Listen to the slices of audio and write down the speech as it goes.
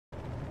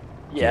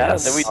Yeah,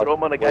 Yes. and then we throw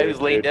him on a guy who's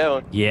laying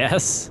down.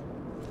 Yes.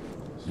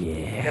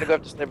 Yeah. Gotta go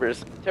after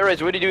snipers.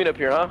 Terroriser, what are you doing up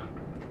here, huh?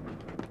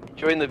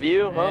 Enjoying the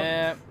view, huh?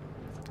 Yeah.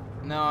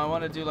 No, I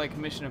want to do like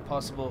Mission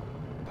Impossible,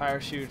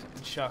 parachute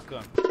and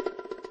shotgun.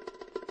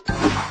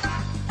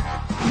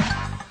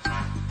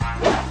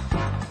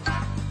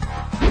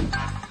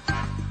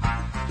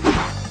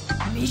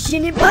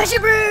 Mission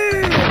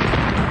Impossibru!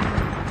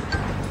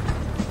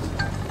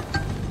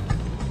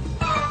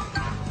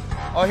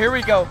 Oh, here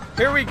we go.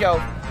 Here we go.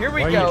 Here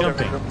we Why go. are you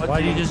jumping?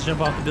 Why did you just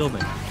jump off the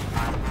building?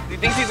 He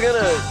thinks he's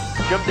gonna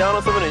jump down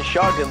on someone and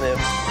shotgun them.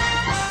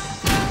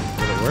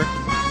 Did it work?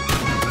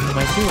 What am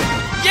I doing?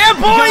 Yeah,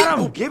 boy!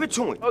 Oh, give it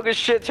to him. Oh, good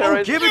shit, Oh,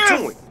 Terroriser. give it to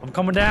him. I'm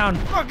coming down.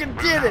 Fucking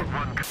did it!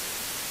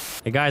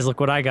 Hey guys, look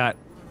what I got.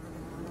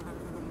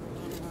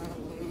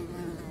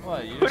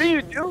 What, you What are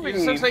you doing?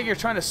 It looks like you're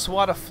trying to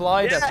swat a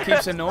fly that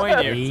keeps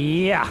annoying you.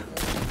 Yeah.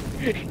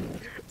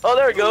 Oh,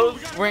 there it goes.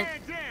 Wink.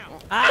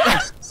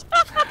 Ah.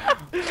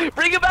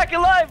 Bring it back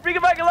alive! Bring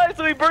it back alive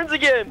so he burns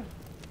again!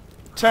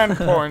 10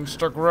 points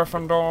to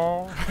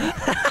Gryffindor.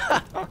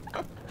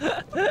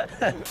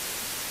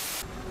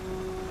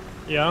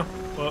 Yeah.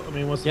 Well, I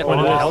mean, what's Get the on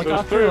point the of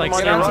helicopter, like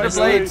Get onto the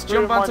blades.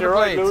 Jump onto the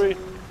blades.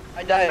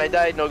 I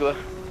died, Nogla.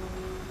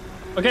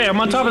 Okay, I'm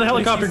on top of the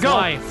helicopter. Go!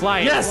 Fly, fly,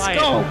 Yes, fly.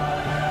 go! Oh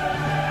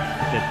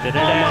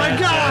my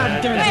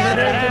God!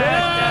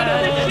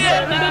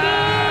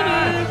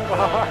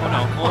 Oh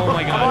no! Oh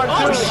my God! Come on,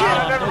 Oh dude. shit!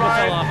 Never Nogla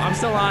mind. fell off. I'm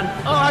still on.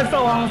 Oh, I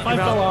fell off. I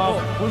fell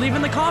off. We're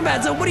leaving the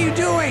combat zone. What are you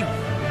doing?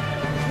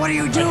 What are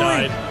you doing?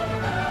 Died.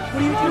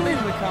 What are you doing?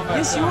 Leaving the combat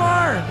Yes, you zone.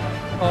 are.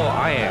 Oh,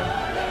 I am.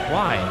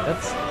 Why?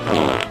 That's.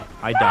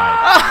 I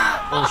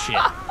died. Bullshit.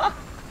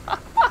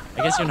 I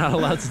guess you're not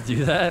allowed to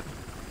do that.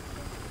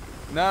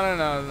 No.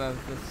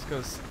 That's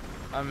because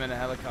I'm in a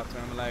helicopter.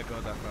 I'm allowed to go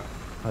that far.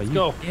 Oh, you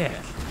Go.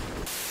 Yeah.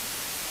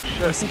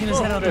 I was sticking his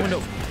head out the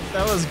window.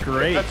 That was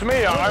great. That's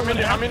me. I'm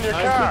in your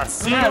car.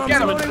 See, Yeah,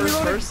 get I'm him. in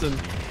first person.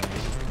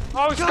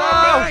 Oh,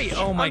 stop Hey!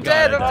 Oh my I'm God!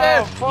 dead, I'm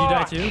dead. You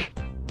die too?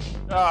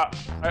 I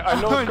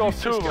know it's got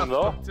two of them,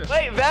 though.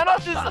 Wait,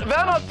 Vanoss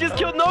just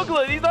killed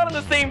Nogla. He's not on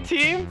the same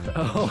team.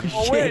 Oh shit!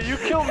 Oh, wait, you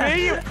killed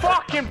me, you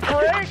fucking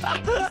prick!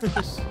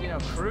 Just, you know,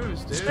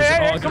 cruise, dude.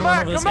 Hey, Oh, come run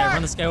on, over this come guy. on.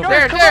 Run this guy over.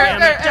 There, Come there, on,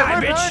 there, die,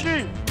 there. bitch!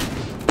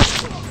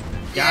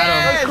 Got him.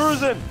 Yes.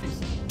 Cruising!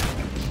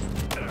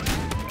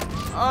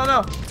 Oh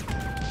no.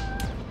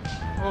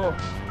 Oh.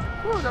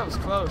 Whew, that was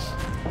close.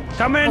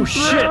 Come in. Oh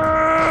shit!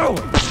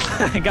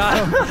 I got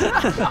him.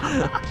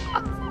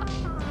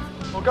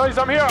 Oh, guys,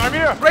 I'm here. Right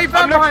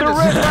I'm next behind to the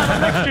us. red man.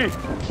 I'm next to you.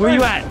 Where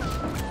you at?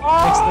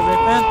 Next to the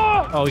red man?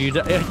 Oh, you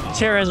died.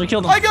 Terroriser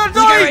killed him. I got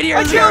There's a guy died. right here.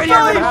 I There's a guy right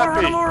here. killed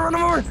Run him over. Run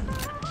him over.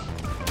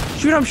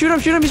 Shoot him. Shoot him.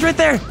 Shoot him. He's right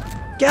there.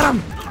 Get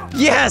him.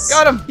 Yes.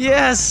 Got him.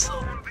 Yes.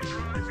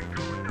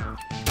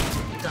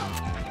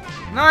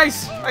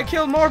 Nice. I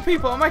killed more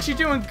people. I'm actually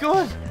doing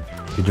good.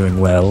 You're doing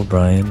well,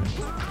 Brian.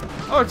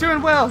 Oh,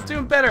 doing well.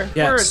 Doing better.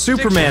 Yeah, Word.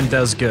 Superman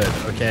does good.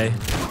 Okay.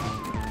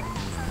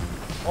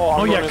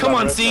 Oh, Yeah, come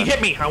on, C, hit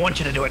me. I want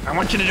you to do it. I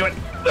want you to do it.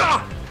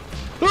 Ah!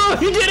 Oh,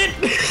 he did it.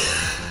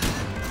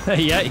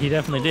 Yeah, he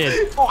definitely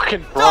did.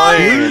 Fucking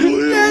Brian!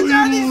 Yes,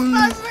 Andy's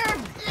faster.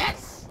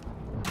 Yes.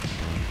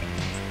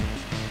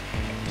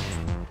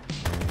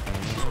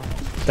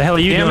 The hell are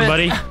you Damn doing, it.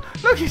 buddy?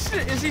 Look, is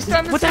he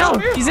standing What the still hell?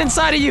 here? He's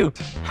inside of you.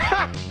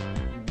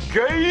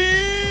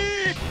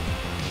 Gay!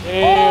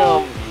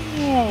 Damn!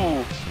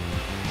 Ooh.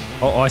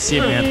 Oh, I see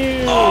it,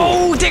 man.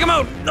 Oh, take him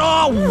out.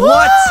 Oh,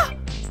 what?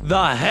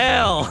 The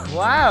hell?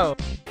 Wow.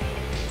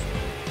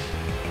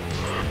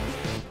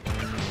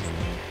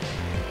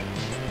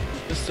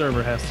 This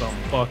server has some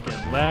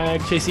fucking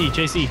lag. Chase E.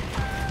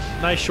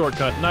 Nice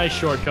shortcut. Nice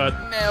shortcut.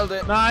 Nailed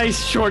it.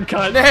 Nice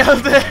shortcut.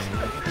 Nailed it.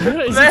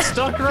 Is it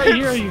stuck right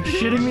here? Are you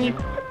shitting me?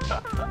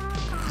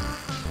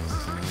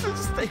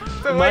 Stay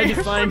Am I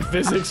defying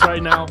physics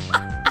right now?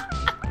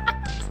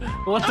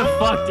 What the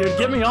fuck, dude?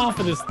 Get me off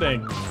of this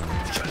thing.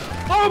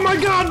 Oh my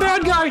God,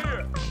 bad guy!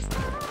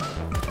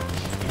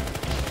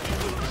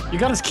 You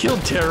got us killed,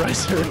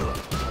 Terroriser.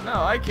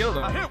 No, I killed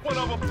him. I hit one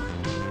of them.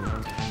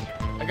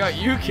 I got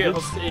you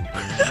killed. Yeah,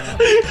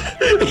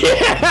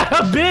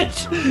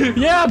 bitch!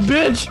 Yeah,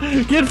 bitch!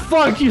 Get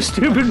fucked, you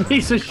stupid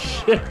piece of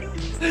shit!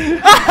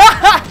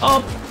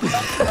 Oh.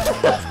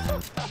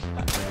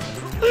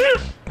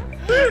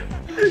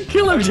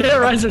 Kill him,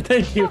 Terroriser,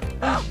 thank you.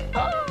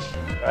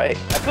 Alright,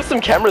 I put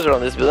some cameras around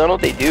this, but I don't know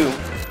what they do.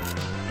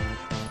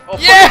 Oh,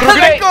 Yeah, fuck,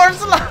 the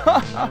course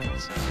launch.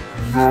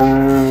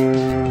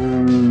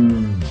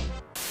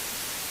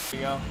 There we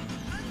go.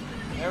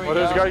 There we Oh,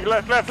 there's a go. guy.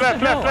 Left.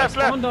 I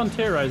spawned on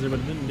Terroriser, but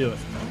it didn't do it.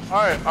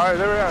 Alright,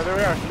 there we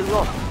are. Keep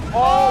going.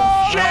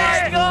 Oh,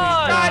 shit!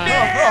 God!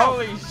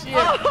 Holy shit.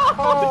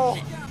 Oh,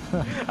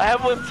 I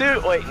have one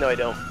too. Wait, no, I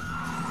don't.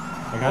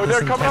 I got Oh, this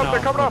they're coming up,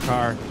 antenna they're off coming my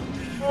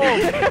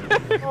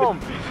car.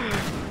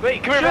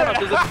 Wait, come here,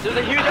 Vanoss. There's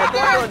a huge apple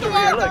orange over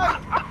here. Look.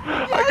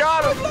 I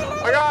got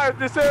it.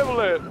 Disable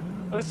it.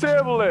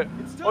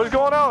 Oh, he's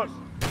going out.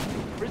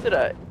 Where's it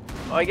at?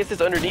 Oh, I guess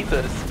it's underneath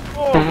us.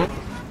 Oh,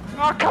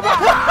 come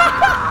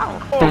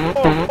on!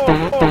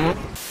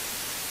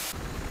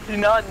 did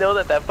not know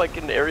that that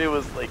fucking area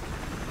was like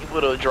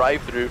able to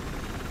drive through.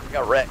 I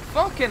got wrecked.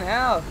 Fucking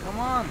hell, come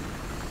on.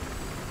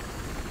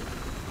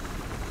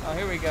 Oh,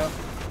 here we go.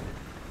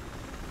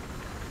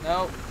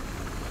 No.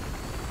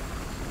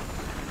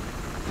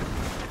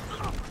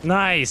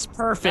 Nice.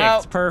 Perfect.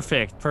 Ow.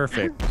 Perfect.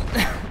 Perfect.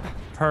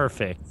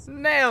 Perfect.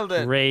 Nailed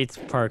it. Great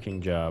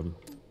parking job.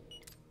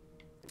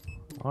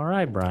 All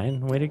right,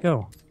 Brian. Way to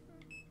go.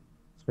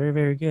 It's very,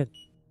 very good.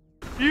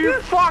 You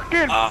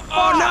fucking.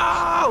 Oh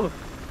no!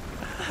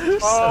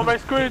 Oh, my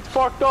screen's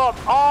fucked up.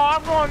 Oh,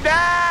 I'm going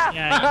down.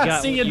 Yeah, you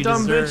got See what you,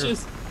 dumb deserve.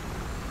 bitches.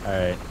 All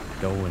right,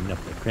 going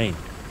up the crane.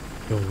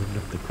 Going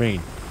up the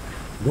crane.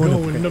 Going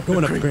up the crane.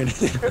 Going up the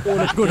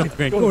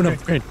crane. Going up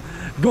the crane.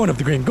 Going up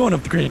the crane. Going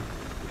up the crane.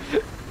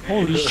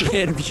 Holy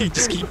shit! You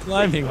just keep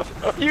climbing.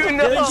 You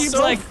know. It seems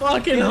so like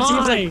fucking it seems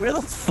high. like where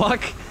the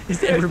fuck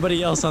is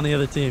everybody else on the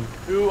other team?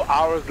 2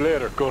 hours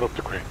later, going up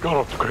the crane. Going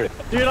up the crane.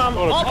 Dude, I'm.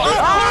 Pull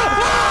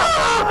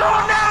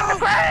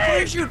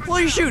your shoot! Pull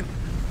your shoot!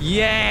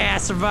 Yeah,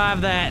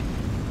 survive that.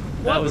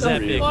 That was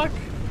epic. Fuck?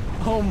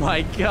 Oh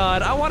my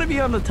god! I want to be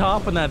on the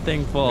top when that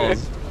thing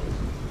falls.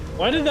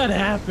 Why did that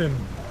happen?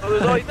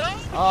 Shit!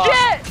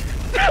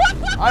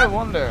 I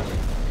wonder.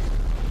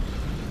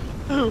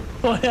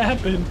 What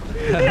happened?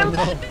 It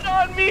landed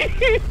on me.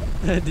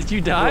 Did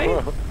you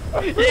die?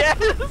 Yes.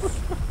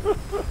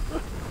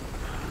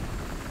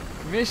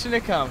 Mission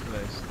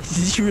accomplished.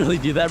 Did you really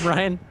do that,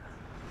 Brian?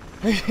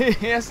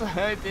 Yes,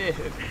 I did.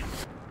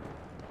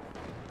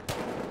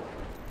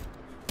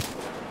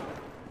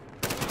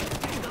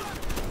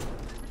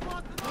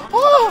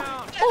 Oh!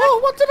 Oh,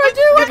 what did I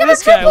do? I Look at got a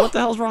this guy. triple! What the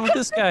hell's wrong with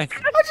this guy? I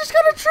just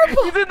got a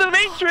triple! He's in the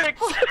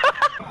Matrix.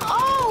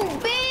 Oh,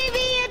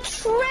 baby, a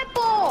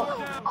triple!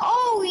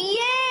 Oh,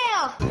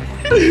 yeah!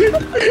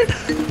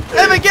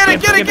 Evan, get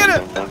it, get it, get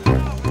it!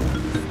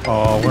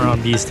 Oh, we're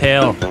on B's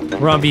tail.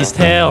 We're on B's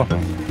tail.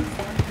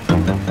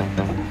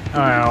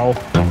 Ow.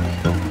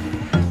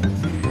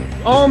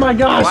 Oh my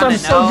gosh, I'm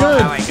so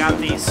good. I got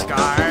these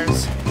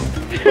scars?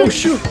 Oh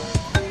shoot.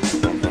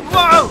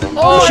 Whoa!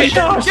 Oh shit. shit.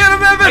 Get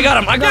him, Evan! I got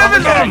him. I got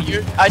him. I got him.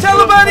 Tell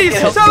the bunnies!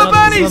 Tell the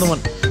bunnies! Another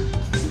one.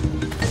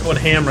 Going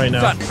ham right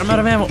now. God, I'm out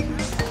of ammo.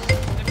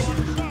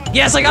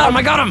 Yes, I got him.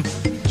 I got him.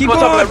 Keep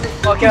What's up,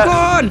 going. everyone? Keep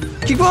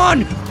going. Keep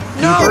going.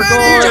 No. We're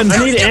going. I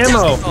need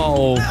ammo.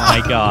 Oh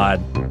my god.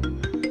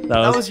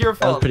 That was your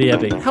That was fault. pretty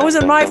epic. How is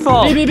it my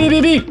fault? B. I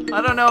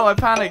don't know, I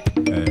panicked.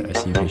 I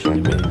see you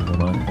should be.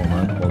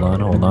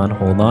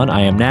 Hold on.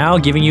 I am now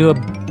giving you a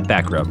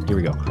back rub. Here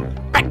we go.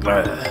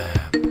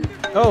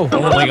 Oh.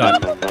 Oh my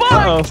god.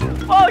 Uh-oh.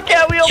 Oh,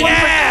 yeah, we almost.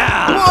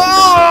 Yeah!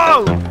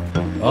 Whoa!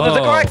 Oh, there's a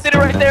car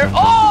accident right there.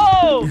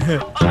 Oh!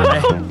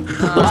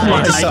 Oh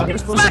my god. You're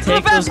supposed to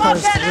take those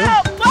cars too?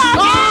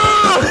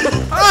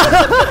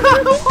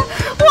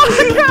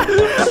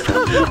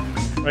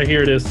 Right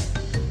here it is.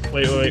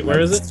 Wait. Where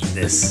is Let's it? do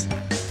this.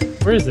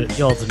 Where is it?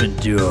 The ultimate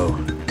duo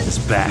is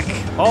back.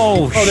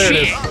 Oh, there shit.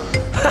 it is.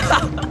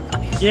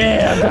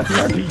 Yeah, I got the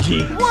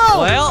RPG. Whoa!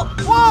 Well,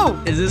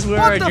 Whoa! is this where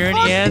What our the journey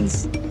fuck?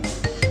 ends?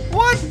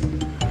 What?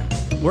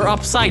 We're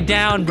upside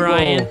down,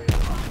 Brian.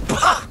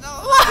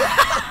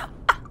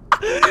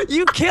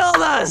 You killed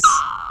us!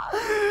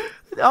 Oh,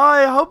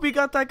 I hope he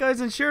got that guy's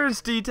insurance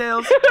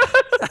details.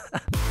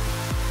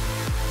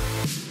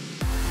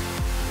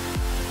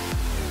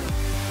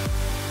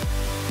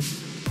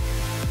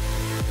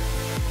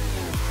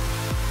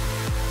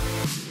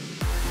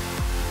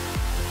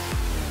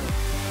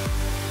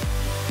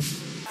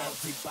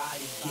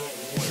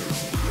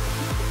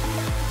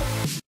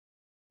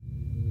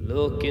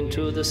 Look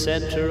into the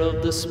center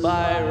of the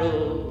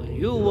spiral.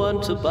 You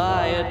want to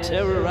buy a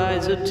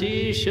Terroriser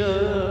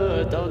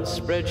t-shirt on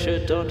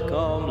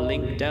Spreadshirt.com.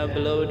 Link down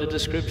below in the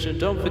description.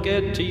 Don't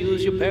forget to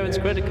use your parents'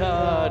 credit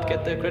card.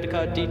 Get their credit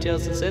card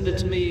details and send it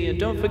to me. And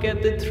don't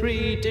forget the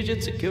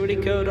 3-digit security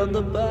code on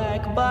the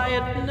back. Buy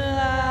it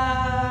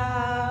now!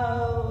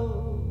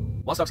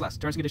 While stocks last,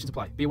 terms and conditions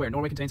apply. Be aware,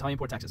 Norway contains high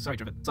import taxes. Sorry,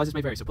 Driven. Sizes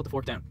may vary, so put the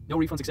fork down. No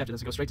refunds accepted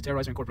as it goes straight to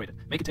Terroriser Incorporated.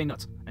 May contain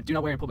nuts. And do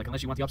not wear in public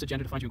unless you want the opposite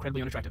gender to find you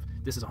incredibly unattractive.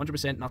 This is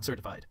 100% not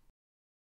certified.